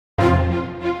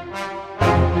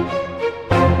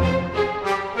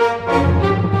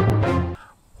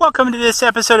Welcome to this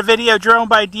episode of Video Drone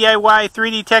by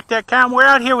DIY3DTech.com. We're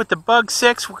out here with the Bug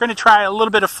 6. We're going to try a little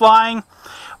bit of flying.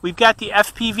 We've got the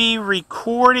FPV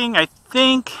recording, I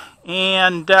think,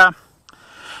 and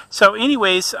so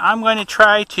anyways, I'm going to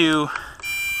try to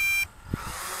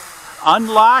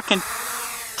unlock and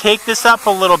take this up a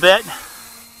little bit.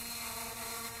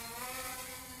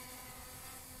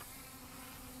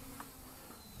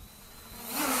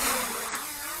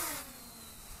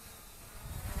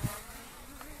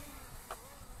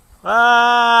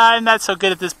 I'm not so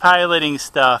good at this piloting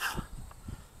stuff.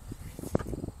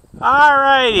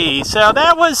 Alrighty, so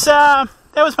that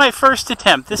was my first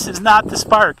attempt. This is not the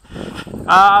Spark,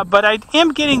 but I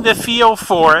am getting the feel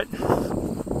for it.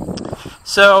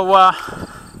 So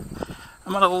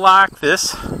I'm going to lock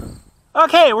this.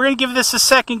 Okay, we're going to give this a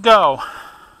second go.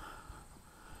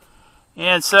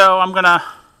 And so I'm going to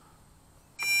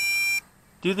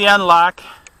do the unlock.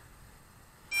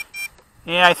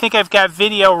 And I think I've got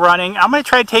video running. I'm going to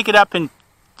try to take it up and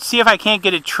see if I can't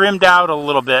get it trimmed out a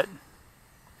little bit.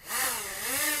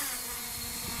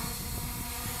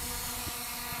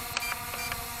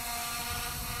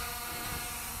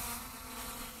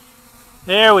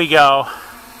 There we go.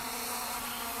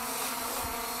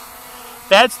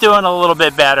 That's doing a little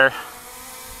bit better.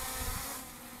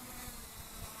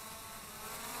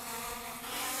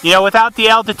 You know, without the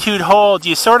altitude hold,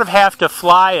 you sort of have to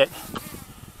fly it.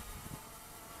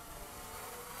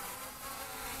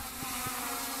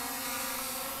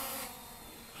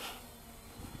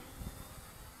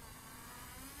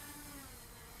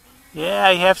 Yeah,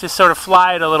 you have to sort of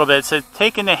fly it a little bit. So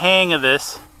taking the hang of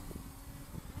this.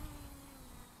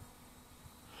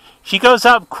 She goes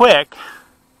up quick.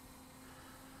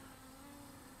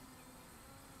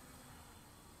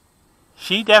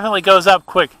 She definitely goes up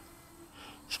quick.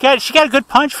 She got a good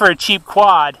punch for a cheap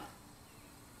quad.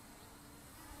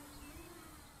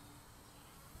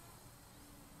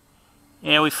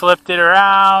 And we flipped it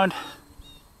around.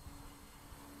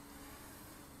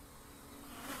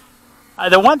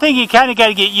 The one thing you kind of got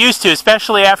to get used to,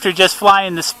 especially after just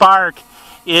flying the Spark,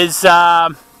 is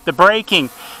the braking.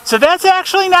 So that's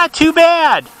actually not too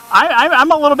bad.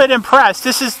 I'm a little bit impressed.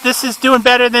 This is doing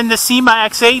better than the SEMA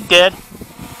X8 did.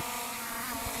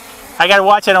 I got to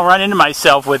watch I don't run into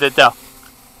myself with it though.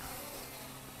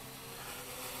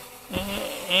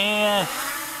 And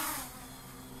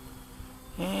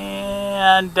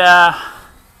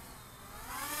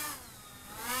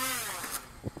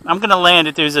I'm going to land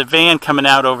it. There's a van coming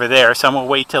out over there, so I'm going to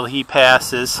wait till he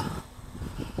passes.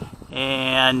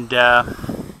 And I'm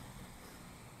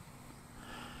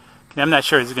not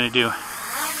sure what he's going to do.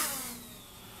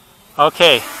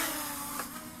 Okay.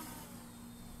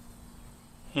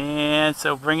 And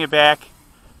so bring it back.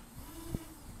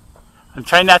 I'm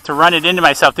trying not to run it into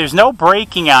myself. There's no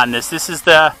braking on this. This is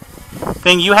the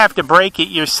thing. You have to brake it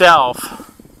yourself.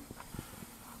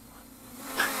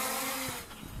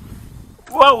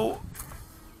 Whoa!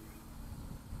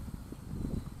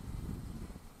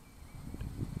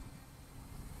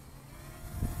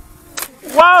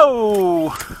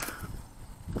 Whoa!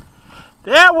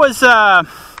 That was,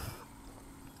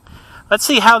 let's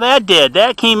see how that did.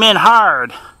 That came in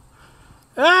hard.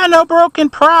 No broken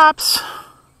props.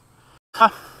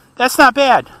 That's not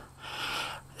bad.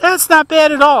 That's not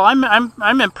bad at all.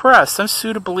 I'm impressed. I'm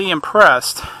suitably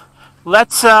impressed.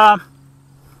 Let's, I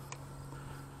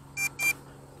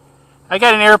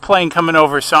got an airplane coming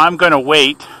over, so I'm going to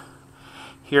wait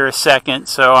here a second.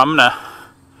 So I'm going to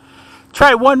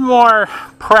try one more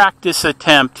practice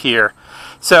attempt here.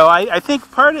 So I think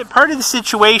part of the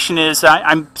situation is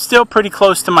I'm still pretty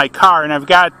close to my car, and I've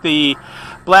got the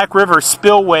Black River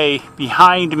spillway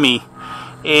behind me.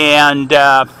 And,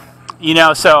 you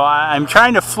know, so I'm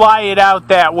trying to fly it out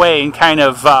that way and kind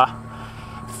of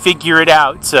figure it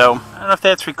out. So I don't know if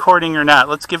that's recording or not.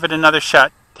 Let's give it another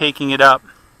shot taking it up.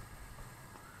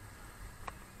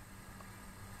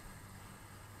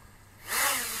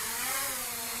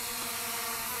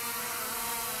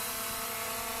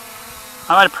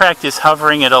 I'm going to practice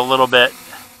hovering it a little bit.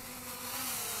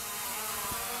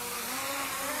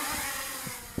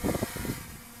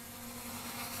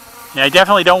 Yeah, I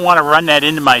definitely don't want to run that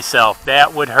into myself.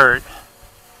 That would hurt.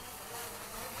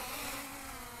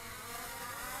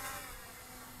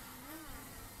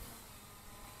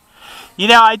 You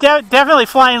know, definitely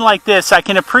flying like this, I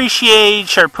can appreciate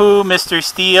Sharpoo, Mr.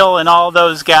 Steele, and all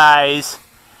those guys.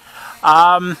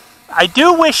 I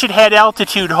do wish it had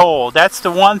altitude hold. That's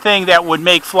the one thing that would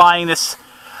make flying this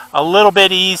a little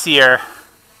bit easier,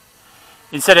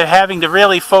 instead of having to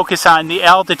really focus on the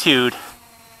altitude.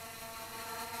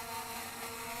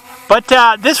 But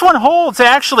this one holds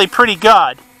actually pretty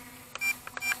good.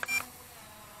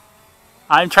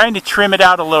 I'm trying to trim it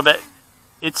out a little bit.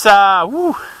 It's,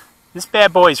 woo, this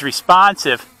bad boy is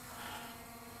responsive.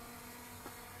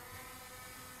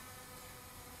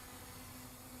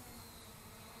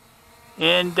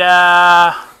 And,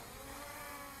 yeah,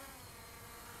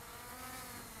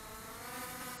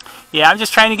 I'm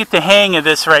just trying to get the hang of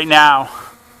this right now.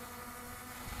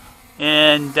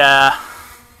 And,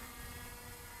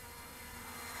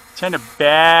 trying to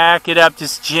back it up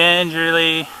just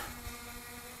gingerly.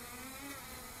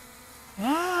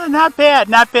 Yeah, not bad,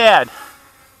 not bad.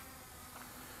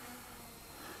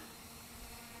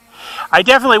 I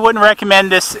definitely wouldn't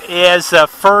recommend this as a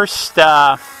first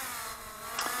FPV.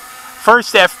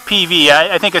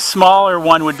 I think a smaller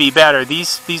one would be better.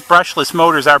 These brushless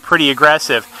motors are pretty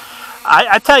aggressive.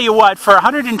 I tell you what, for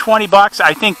 120 bucks,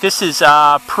 I think this is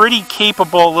a pretty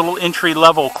capable little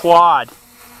entry-level quad.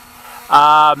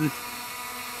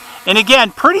 And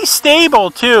again, pretty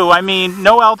stable too. I mean,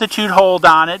 no altitude hold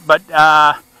on it, but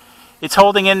it's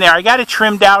holding in there. I got it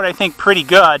trimmed out, I think, pretty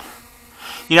good.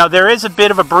 You know, there is a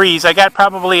bit of a breeze. I got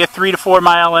probably a 3 to 4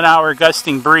 mile an hour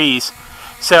gusting breeze.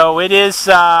 So it is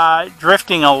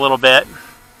drifting a little bit.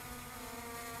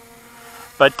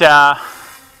 But,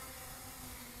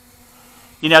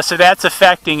 you know, so that's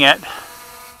affecting it.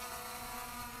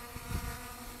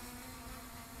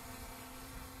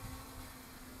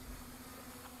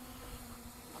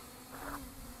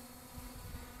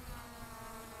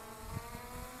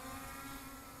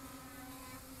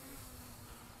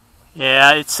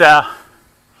 Yeah,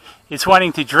 it's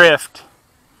wanting to drift.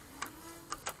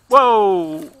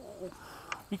 Whoa!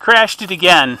 We crashed it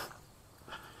again.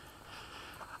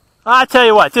 I'll tell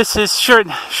you what, this is sure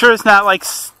is not like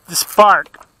the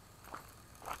Spark.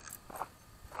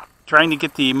 Trying to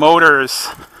get the motors.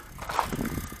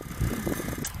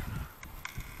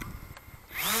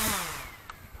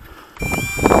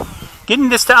 Getting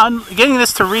this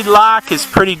to relock is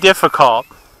pretty difficult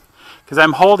because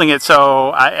I'm holding it, so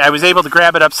I was able to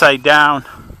grab it upside down.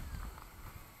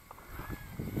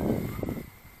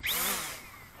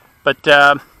 But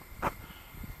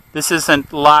this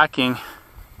isn't locking.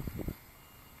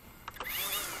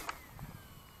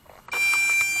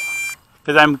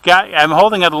 Because I'm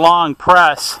holding a long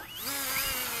press.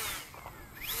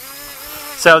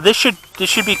 So this should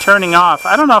be turning off.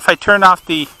 I don't know if I turn off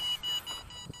the.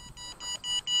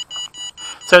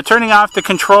 So turning off the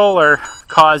controller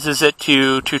causes it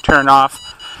to turn off.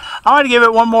 I want to give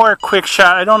it one more quick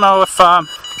shot. I don't know if I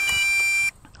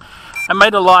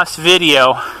might have lost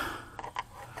video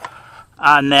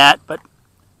on that, but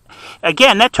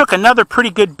again, that took another pretty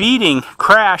good beating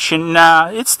crash, and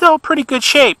it's still pretty good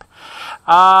shape.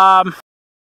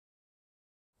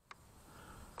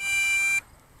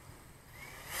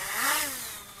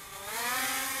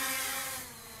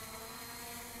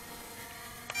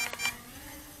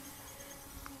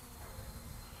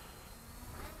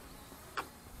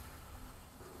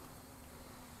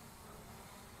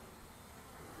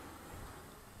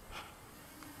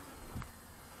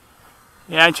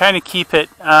 Yeah, I'm trying to keep it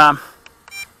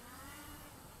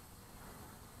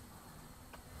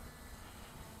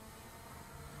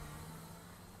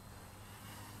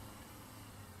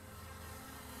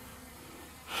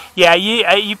yeah,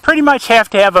 you pretty much have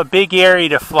to have a big area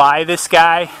to fly this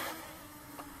guy.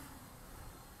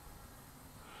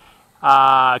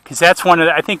 Because that's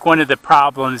I think one of the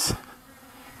problems.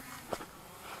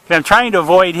 And I'm trying to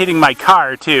avoid hitting my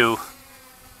car too.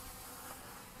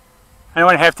 I don't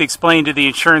want to have to explain to the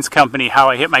insurance company how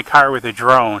I hit my car with a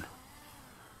drone.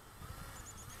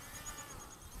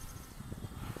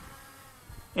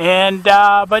 And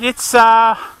but it's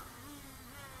an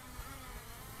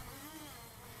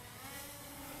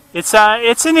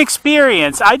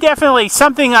experience. I definitely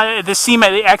something the SEMA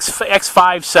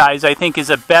X5 size I think is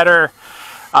a better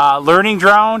learning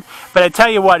drone. But I tell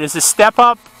you what, as a step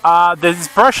up, these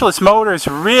brushless motors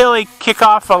really kick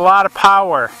off a lot of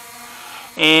power.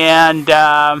 And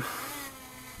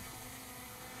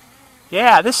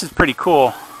yeah, this is pretty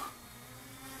cool.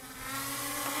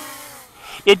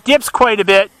 It dips quite a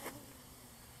bit.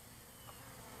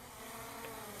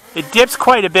 It dips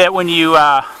quite a bit when you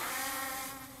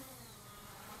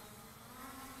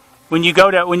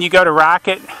go to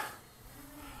rocket.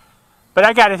 But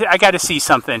I gotta see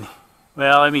something.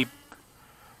 Well, let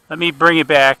me bring it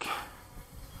back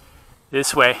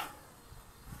this way.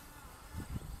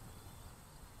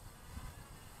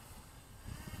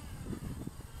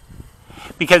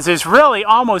 Because there's really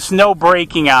almost no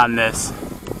braking on this.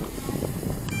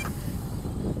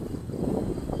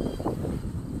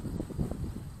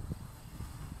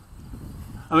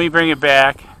 Let me bring it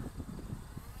back.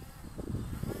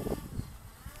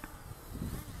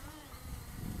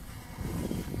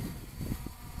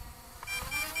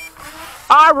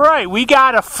 right, we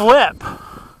got a flip.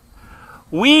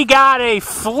 We got a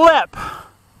flip.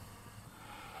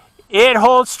 It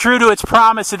holds true to its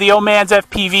promise of the Old Man's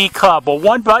FPV Club. A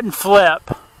one-button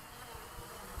flip.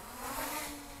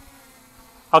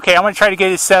 Okay, I'm going to try to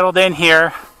get it settled in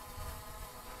here.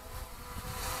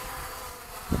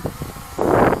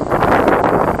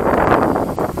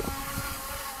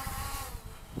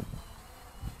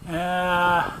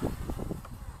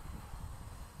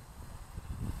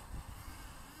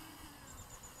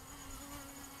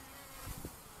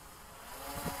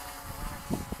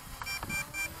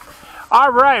 All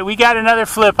right, we got another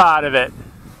flip out of it.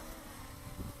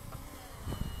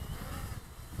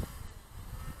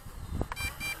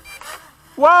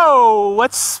 Whoa,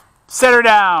 let's set her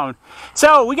down.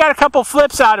 So we got a couple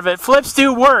flips out of it. Flips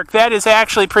do work. That is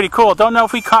actually pretty cool. Don't know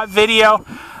if we caught video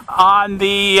on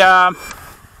the... I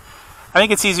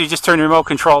think it's easier to just turn the remote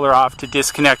controller off to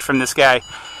disconnect from this guy.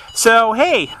 So,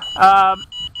 hey,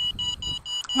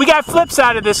 we got flips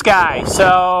out of this guy.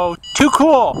 So, too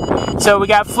cool. So we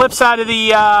got flips out of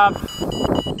the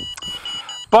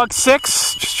Bug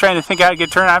 6. Just trying to think how to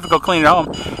get turned. I have to go clean it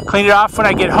home. Clean it off when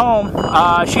I get home.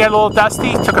 She got a little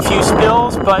dusty, took a few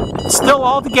spills, but still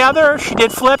all together, she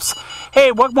did flips.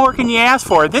 Hey, what more can you ask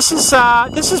for? This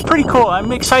is pretty cool.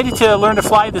 I'm excited to learn to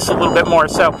fly this a little bit more.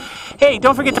 So, hey,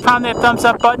 don't forget to pound that thumbs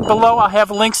up button below. I'll have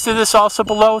links to this also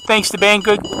below. Thanks to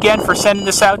Banggood again for sending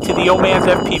this out to the Old Man's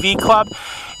FPV Club.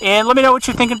 And let me know what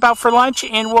you're thinking about for lunch,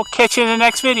 and we'll catch you in the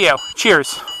next video.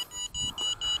 Cheers.